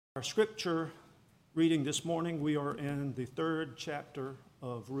Our scripture reading this morning, we are in the third chapter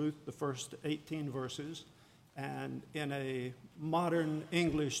of Ruth, the first 18 verses, and in a modern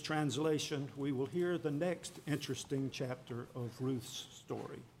English translation, we will hear the next interesting chapter of Ruth's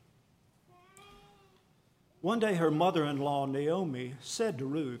story. One day her mother-in-law, Naomi, said to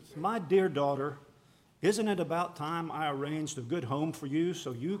Ruth, "My dear daughter, isn't it about time I arranged a good home for you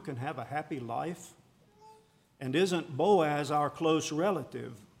so you can have a happy life? And isn't Boaz our close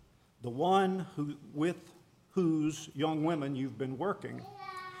relative, the one with whose young women you've been working?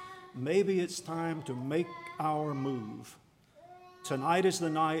 Maybe it's time to make our move. Tonight is the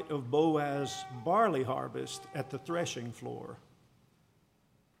night of Boaz's barley harvest at the threshing floor.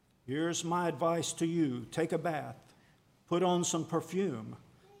 Here's my advice to you. Take a bath, put on some perfume,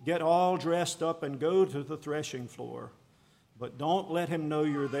 get all dressed up and go to the threshing floor. But don't let him know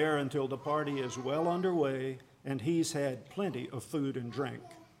you're there until the party is well underway and he's had plenty of food and drink.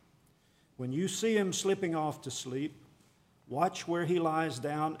 When you see him slipping off to sleep, watch where he lies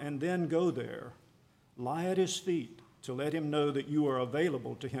down and then go there. Lie at his feet to let him know that you are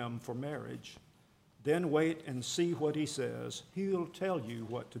available to him for marriage. Then wait and see what he says. He'll tell you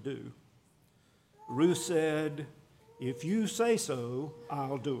what to do." Ruth said, "If you say so,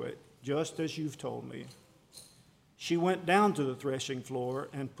 I'll do it, just as you've told me." She went down to the threshing floor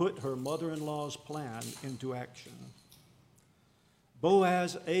and put her mother-in-law's plan into action.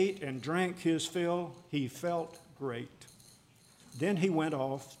 Boaz ate and drank his fill. He felt great. Then he went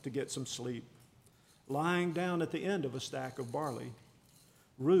off to get some sleep, lying down at the end of a stack of barley.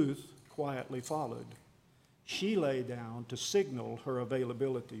 Ruth quietly followed. She lay down to signal her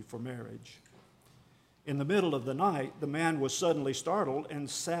availability for marriage. In the middle of the night, the man was suddenly startled and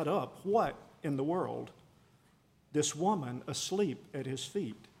sat up. What in the world? This woman asleep at his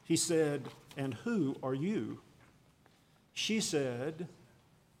feet. He said, "And who are you?" She said,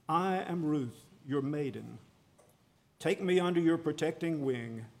 "I am Ruth, your maiden. Take me under your protecting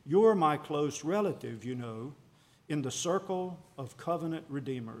wing. You're my close relative, you know, in the circle of covenant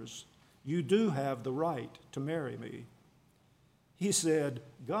redeemers. You do have the right to marry me." He said,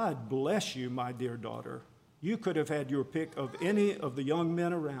 "God bless you, my dear daughter. You could have had your pick of any of the young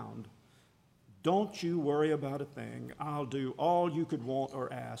men around. Don't you worry about a thing. I'll do all you could want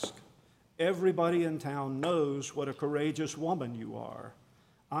or ask. Everybody in town knows what a courageous woman you are.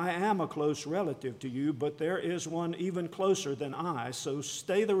 I am a close relative to you, but there is one even closer than I, so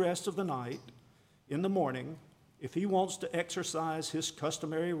stay the rest of the night. In the morning, if he wants to exercise his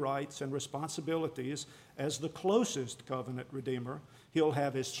customary rights and responsibilities as the closest covenant redeemer, he'll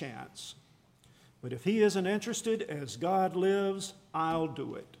have his chance. But if he isn't interested, as God lives, I'll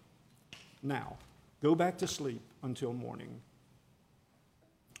do it. Now, go back to sleep until morning."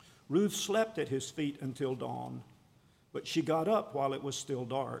 Ruth slept at his feet until dawn, but she got up while it was still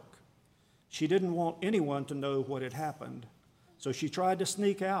dark. She didn't want anyone to know what had happened, so she tried to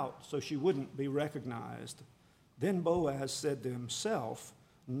sneak out so she wouldn't be recognized. Then Boaz said to himself,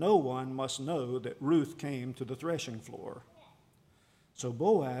 "No one must know that Ruth came to the threshing floor." So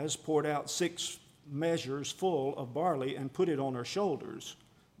Boaz poured out 6 measures full of barley and put it on her shoulders.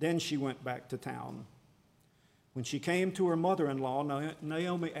 Then she went back to town. When she came to her mother-in-law,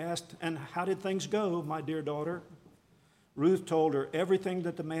 Naomi asked, "And how did things go, my dear daughter?" Ruth told her everything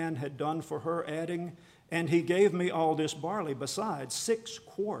that the man had done for her, adding, "And he gave me all this barley besides, 6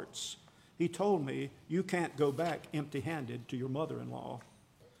 quarts. He told me, 'You can't go back empty-handed to your mother-in-law.'"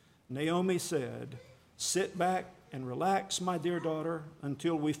 Naomi said, "Sit back and relax, my dear daughter,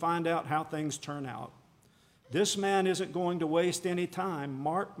 until we find out how things turn out. This man isn't going to waste any time.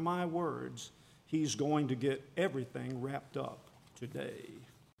 Mark my words. He's going to get everything wrapped up today."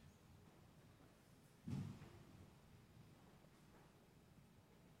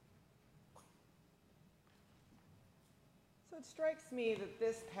 So it strikes me that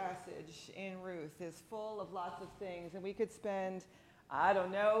this passage in Ruth is full of lots of things, and we could spend, I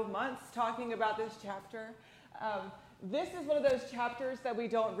don't know, months talking about this chapter. This is one of those chapters that we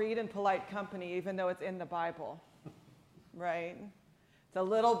don't read in polite company, even though it's in the Bible, right? It's a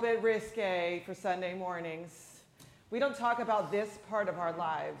little bit risque for Sunday mornings. We don't talk about this part of our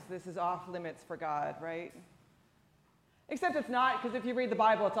lives. This is off limits for God, right? Except it's not, because if you read the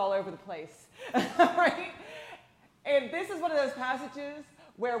Bible, it's all over the place, right? And this is one of those passages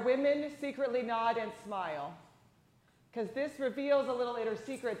where women secretly nod and smile, because this reveals a little inner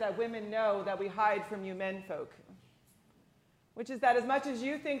secret that women know that we hide from you men folk, which is that as much as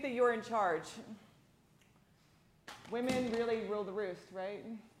you think that you're in charge, women really rule the roost, right?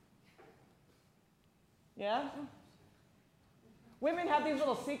 Yeah? Women have these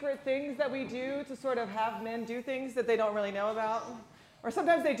little secret things that we do to sort of have men do things that they don't really know about. Or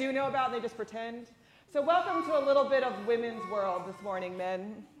sometimes they do know about and they just pretend. So welcome to a little bit of women's world this morning,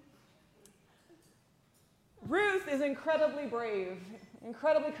 men. Ruth is incredibly brave,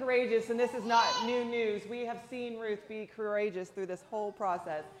 incredibly courageous, and this is not new news. We have seen Ruth be courageous through this whole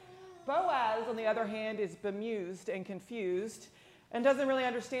process. Boaz, on the other hand, is bemused and confused and doesn't really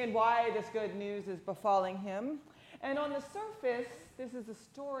understand why this good news is befalling him. And on the surface, this is a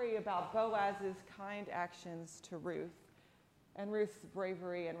story about Boaz's kind actions to Ruth and Ruth's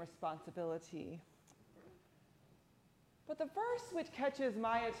bravery and responsibility. But the verse which catches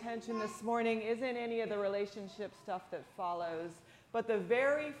my attention this morning isn't any of the relationship stuff that follows, but the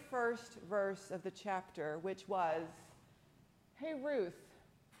very first verse of the chapter, which was, "Hey, Ruth,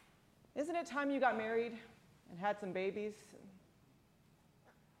 isn't it time you got married and had some babies?"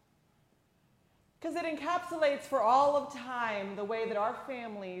 Because it encapsulates for all of time the way that our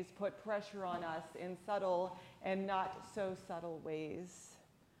families put pressure on us in subtle and not so subtle ways.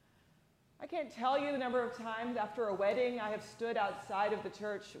 I can't tell you the number of times after a wedding I have stood outside of the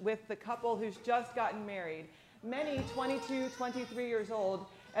church with the couple who's just gotten married, many 22, 23 years old,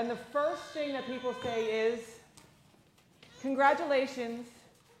 and the first thing that people say is, "Congratulations,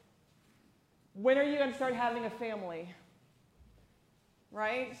 when are you going to start having a family?"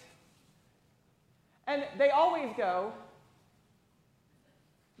 Right? And they always go,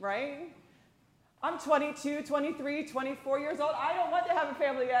 right? "I'm 22, 23, 24 years old. I don't want to have a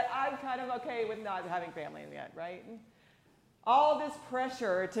family yet. I'm kind of okay with not having family yet," right? All this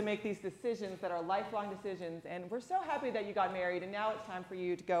pressure to make these decisions that are lifelong decisions, and we're so happy that you got married, and now it's time for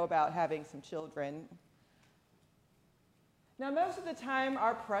you to go about having some children. Now, most of the time,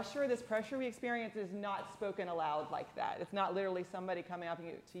 this pressure we experience is not spoken aloud like that. It's not literally somebody coming up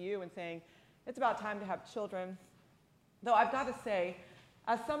to you and saying, "It's about time to have children." Though I've got to say,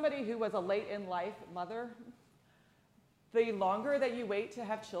 as somebody who was a late-in-life mother, the longer that you wait to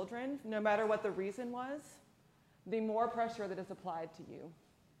have children, no matter what the reason was, the more pressure that is applied to you.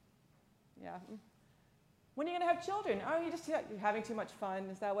 Yeah. "When are you going to have children?" "Oh, you're having too much fun."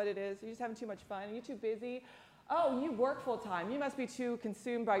 Is that what it is? You're just having too much fun? Are you too busy? "Oh, you work full-time. You must be too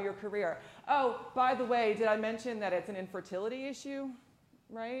consumed by your career." "Oh, by the way, did I mention that it's an infertility issue?"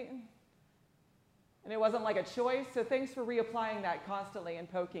 Right? And it wasn't like a choice, so thanks for reapplying that constantly and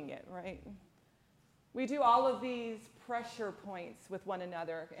poking it, right? We do all of these pressure points with one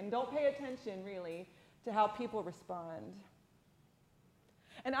another and don't pay attention, really, to how people respond.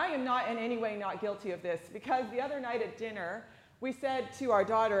 And I am not in any way not guilty of this, because the other night at dinner, we said to our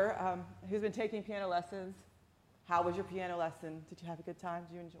daughter, who's been taking piano lessons, "How was your piano lesson? Did you have a good time?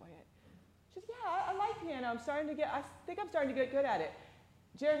 Did you enjoy it?" She said, "Yeah, I like piano. I think I'm starting to get good at it."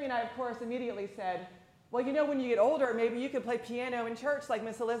 Jeremy and I, of course, immediately said, "Well, you know, when you get older, maybe you could play piano in church like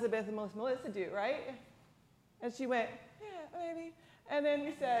Miss Elizabeth and Miss Melissa do, right?" And she went, "Yeah, maybe." And then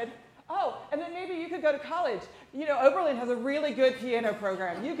we said, "Oh, and then maybe you could go to college. You know, Oberlin has a really good piano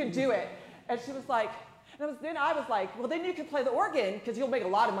program. You could do it." And she was like, then I was like, "Well, then you could play the organ, because you'll make a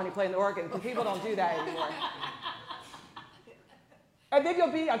lot of money playing the organ, because people don't do that anymore. And then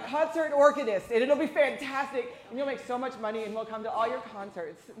you'll be a concert organist, and it'll be fantastic, and you'll make so much money, and we'll come to all your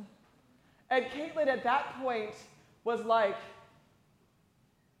concerts." And Caitlin at that point was like,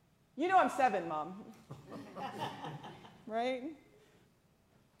 "You know I'm 7, Mom." Right?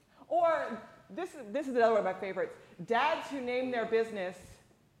 Or this is another one of my favorites. Dads who name their business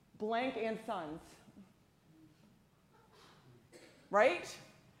Blank and Sons. Right?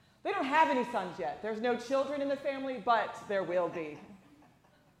 They don't have any sons yet. There's no children in the family, but there will be.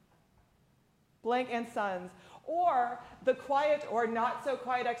 Blank and Sons. Or the quiet or not so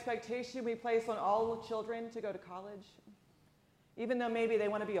quiet expectation we place on all children to go to college, even though maybe they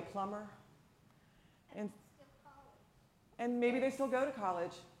want to be a plumber. And maybe they still go to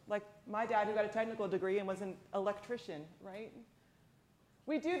college, like my dad, who got a technical degree and was an electrician, right?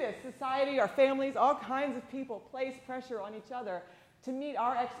 We do this. Society, our families, all kinds of people place pressure on each other to meet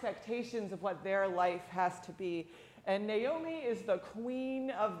our expectations of what their life has to be. And Naomi is the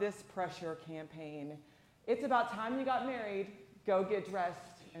queen of this pressure campaign. It's about time you got married. Go get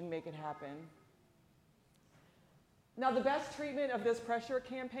dressed and make it happen. Now, the best treatment of this pressure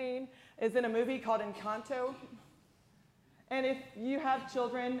campaign is in a movie called Encanto. And if you have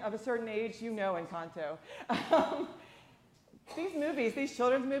children of a certain age, you know Encanto. These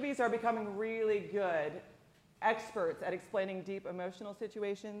children's movies are becoming really good experts at explaining deep emotional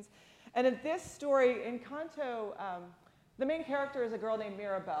situations. And in this story, Encanto, the main character is a girl named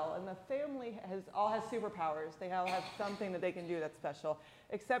Mirabelle, and the family all has superpowers. They all have something that they can do that's special,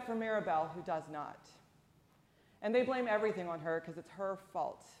 except for Mirabelle, who does not. And they blame everything on her because it's her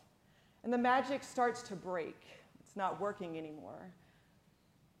fault. And the magic starts to break. It's not working anymore.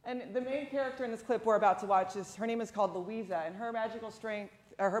 And the main character in this clip we're about to watch her name is called Louisa, and her magical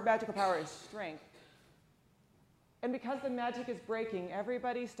power is strength. And because the magic is breaking,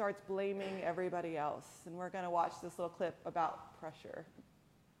 everybody starts blaming everybody else. And we're going to watch this little clip about pressure.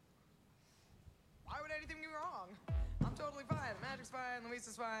 Why would anything be wrong? I'm totally fine. Magic's fine.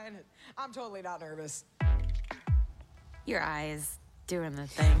 Louisa's fine. I'm totally not nervous. Your eyes doing the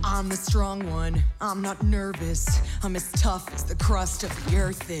thing. I'm the strong one. I'm not nervous. I'm as tough as the crust of the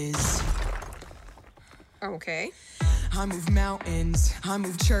earth is. Okay. I move mountains, I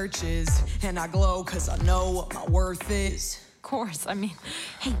move churches, and I glow 'cause I know what my worth is. Of course. I mean,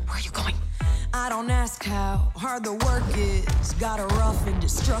 hey, where are you going? I don't ask how hard the work is. Got a rough,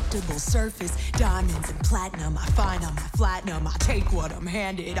 indestructible surface. Diamonds and platinum, I find them, I flatten them. I take what I'm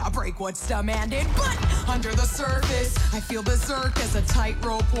handed, I break what's demanded. But under the surface, I feel berserk as a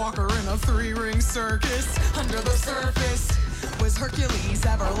tightrope walker in a 3-ring circus. Under the surface, was Hercules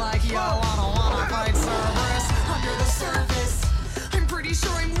ever like, yo, I don't wanna fight Cerberus? Under the surface, I'm pretty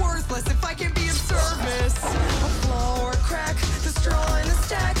sure I'm worthless if I can be of service. A flaw or a crack, the straw in the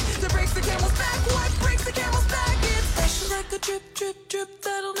stack that breaks the camel's back. What breaks the camel's back? It's pressure like a drip, drip, drip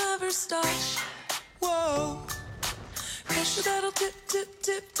that'll never stop. Whoa. Pressure that'll tip, tip,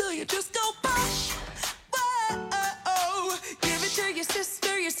 tip till you just go pop. Whoa. Give it to your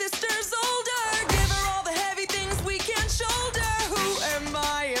sister's older. Give her all the heavy things we can't shoulder. Who am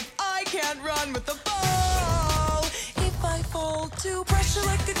I if I can't run with the ball? If I fall to pressure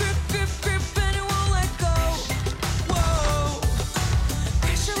like a grip, grip, grip, and it won't let go. Whoa.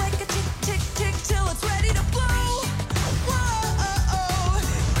 Pressure like a tick, tick, tick till it's ready to blow. Whoa.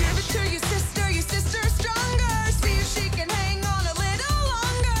 Give it to your sister stronger. See if she can hang on a little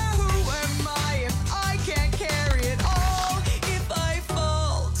longer. Who am I if I can't carry it all? If I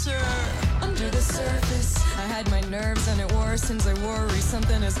falter under the surface, I had my nerves and it worsens. I worry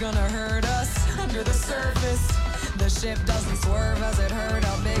something is gonna hurt us. Under the surface, the ship doesn't swerve as it hurt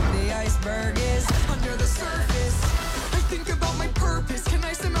how big the iceberg is. Under the surface, I think about my purpose. Can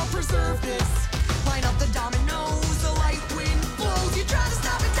I somehow preserve this? Line up the dominoes, the light wind blows. You try to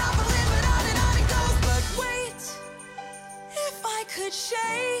stop it, topple it, but on it goes. But wait, if I could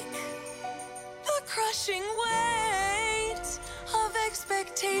shake the crushing weight of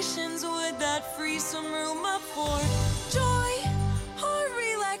expectations, would that free some room up for joy or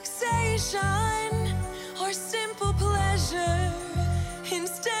relaxation or simple pleasure?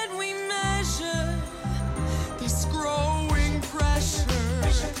 Instead we measure this growing pressure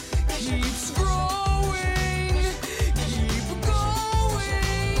keeps growing, keep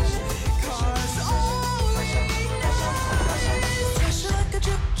going, 'cause all we know is pressure like a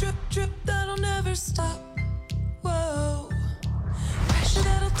drip, drip, drip that'll never stop. Whoa. Pressure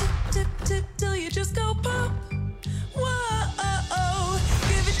that'll tip, tip, tip till you just go pop. Whoa.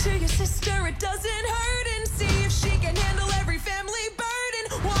 Give it to your sister, it doesn't hurt, and see if she can handle every family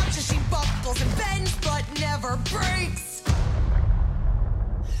burden. Watch as she buckles and bends but never breaks.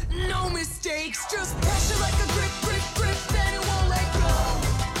 No mistakes, just pressure like a grip, grip, grip, and it won't let go.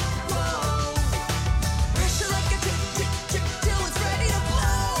 Whoa. Pressure like a tick, tick, tick till it's ready to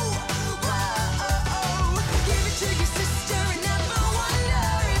blow. Whoa. Give it to your sister and never wonder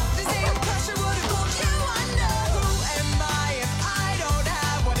if the same pressure would have pulled you under. Who am I if I don't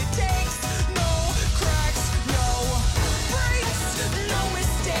have what it takes? No cracks, no breaks, no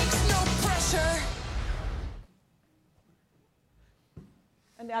mistakes, no pressure.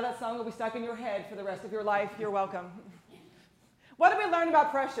 And now that song will be stuck in your head for the rest of your life. You're welcome. What did we learn about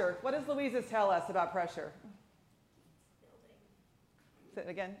pressure? What does Louisa tell us about pressure? Say it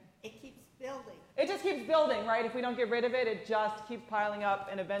again. It keeps building. It just keeps building, right? If we don't get rid of it, it just keeps piling up,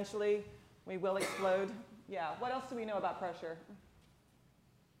 and eventually we will explode. Yeah. What else do we know about pressure?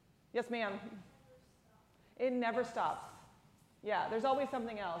 Yes, ma'am. It never stops. Yeah, there's always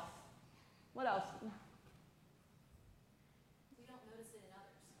something else. What else? We don't notice it in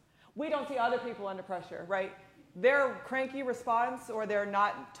others. We don't see other people under pressure, right? Their cranky response or they're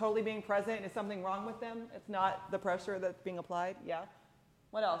not totally being present, is something wrong with them? It's not the pressure that's being applied? Yeah.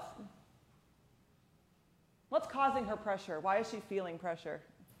 What else? What's causing her pressure? Why is she feeling pressure?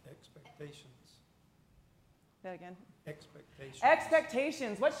 Expectations. Say that again. Expectations.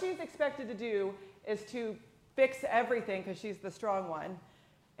 Expectations. What she's expected to do is to fix everything because she's the strong one.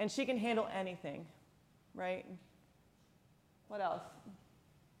 And she can handle anything, right? What else?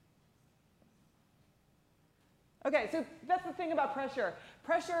 Okay, so that's the thing about pressure.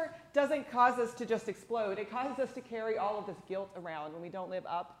 Pressure doesn't cause us to just explode. It causes us to carry all of this guilt around when we don't live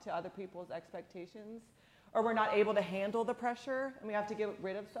up to other people's expectations, or we're not able to handle the pressure, and we have to get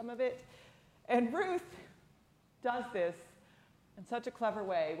rid of some of it. And Ruth does this in such a clever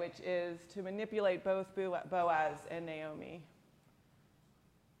way, which is to manipulate both Boaz and Naomi.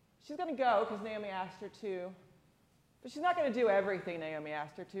 She's going to go because Naomi asked her to, but she's not going to do everything Naomi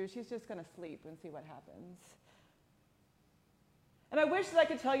asked her to. She's just going to sleep and see what happens. And I wish that I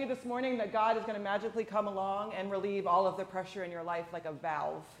could tell you this morning that God is going to magically come along and relieve all of the pressure in your life like a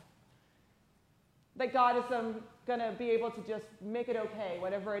valve. That God is going to be able to just make it okay,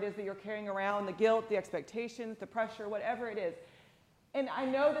 whatever it is that you're carrying around, the guilt, the expectations, the pressure, whatever it is. And I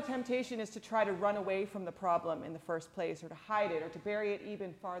know the temptation is to try to run away from the problem in the first place, or to hide it, or to bury it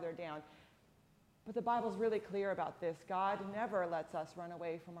even farther down. But the Bible's really clear about this. God never lets us run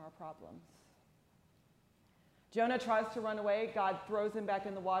away from our problems. Jonah tries to run away. God throws him back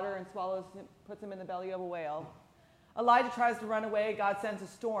in the water and swallows him, puts him in the belly of a whale. Elijah tries to run away. God sends a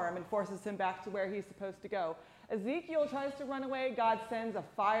storm and forces him back to where he's supposed to go. Ezekiel tries to run away. God sends a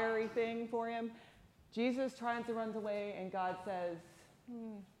fiery thing for him. Jesus tries to run away, and God says,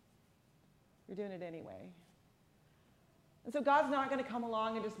 you're doing it anyway. And so God's not going to come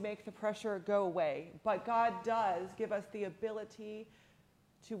along and just make the pressure go away, but God does give us the ability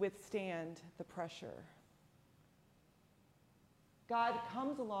to withstand the pressure. God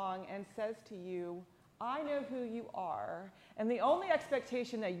comes along and says to you, I know who you are, and the only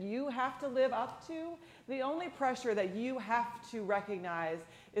expectation that you have to live up to, the only pressure that you have to recognize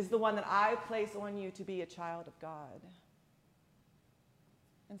is the one that I place on you to be a child of God.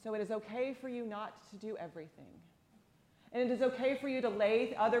 And so it is okay for you not to do everything. And it is okay for you to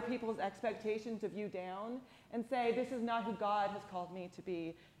lay other people's expectations of you down and say, this is not who God has called me to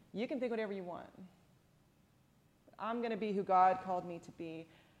be. You can think whatever you want. I'm going to be who God called me to be.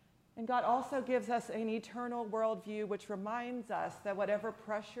 And God also gives us an eternal worldview which reminds us that whatever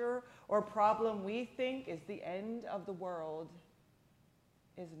pressure or problem we think is the end of the world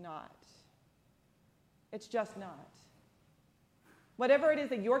is not. It's just not. Whatever it is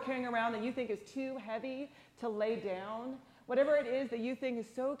that you're carrying around that you think is too heavy to lay down, whatever it is that you think is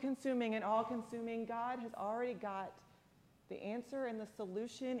so consuming and all-consuming, God has already got the answer and the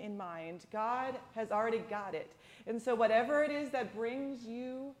solution in mind. God has already got it. And so whatever it is that brings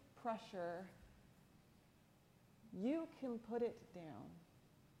you pressure, you can put it down.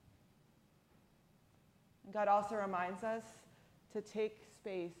 And God also reminds us to take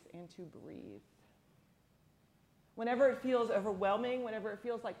space and to breathe. Whenever it feels overwhelming, whenever it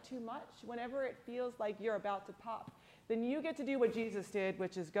feels like too much, whenever it feels like you're about to pop, then you get to do what Jesus did,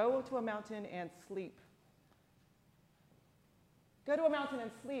 which is go to a mountain and sleep. Go to a mountain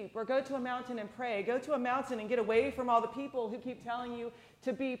and sleep, or go to a mountain and pray. Go to a mountain and get away from all the people who keep telling you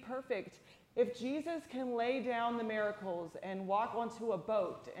to be perfect. If Jesus can lay down the miracles and walk onto a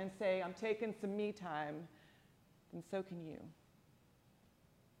boat and say, I'm taking some me time, then so can you.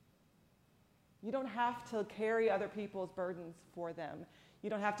 You don't have to carry other people's burdens for them.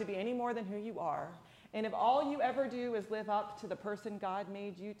 You don't have to be any more than who you are. And if all you ever do is live up to the person God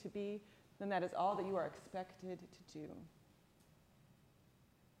made you to be, then that is all that you are expected to do.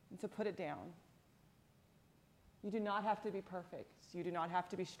 And so put it down. You do not have to be perfect. You do not have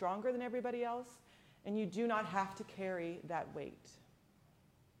to be stronger than everybody else, and you do not have to carry that weight.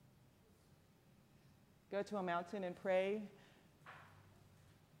 Go to a mountain and pray.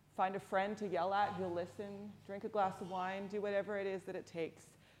 Find a friend to yell at who'll listen. Drink a glass of wine. Do whatever it is that it takes.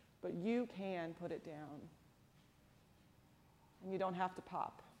 But you can put it down. And you don't have to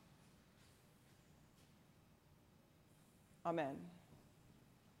pop. Amen.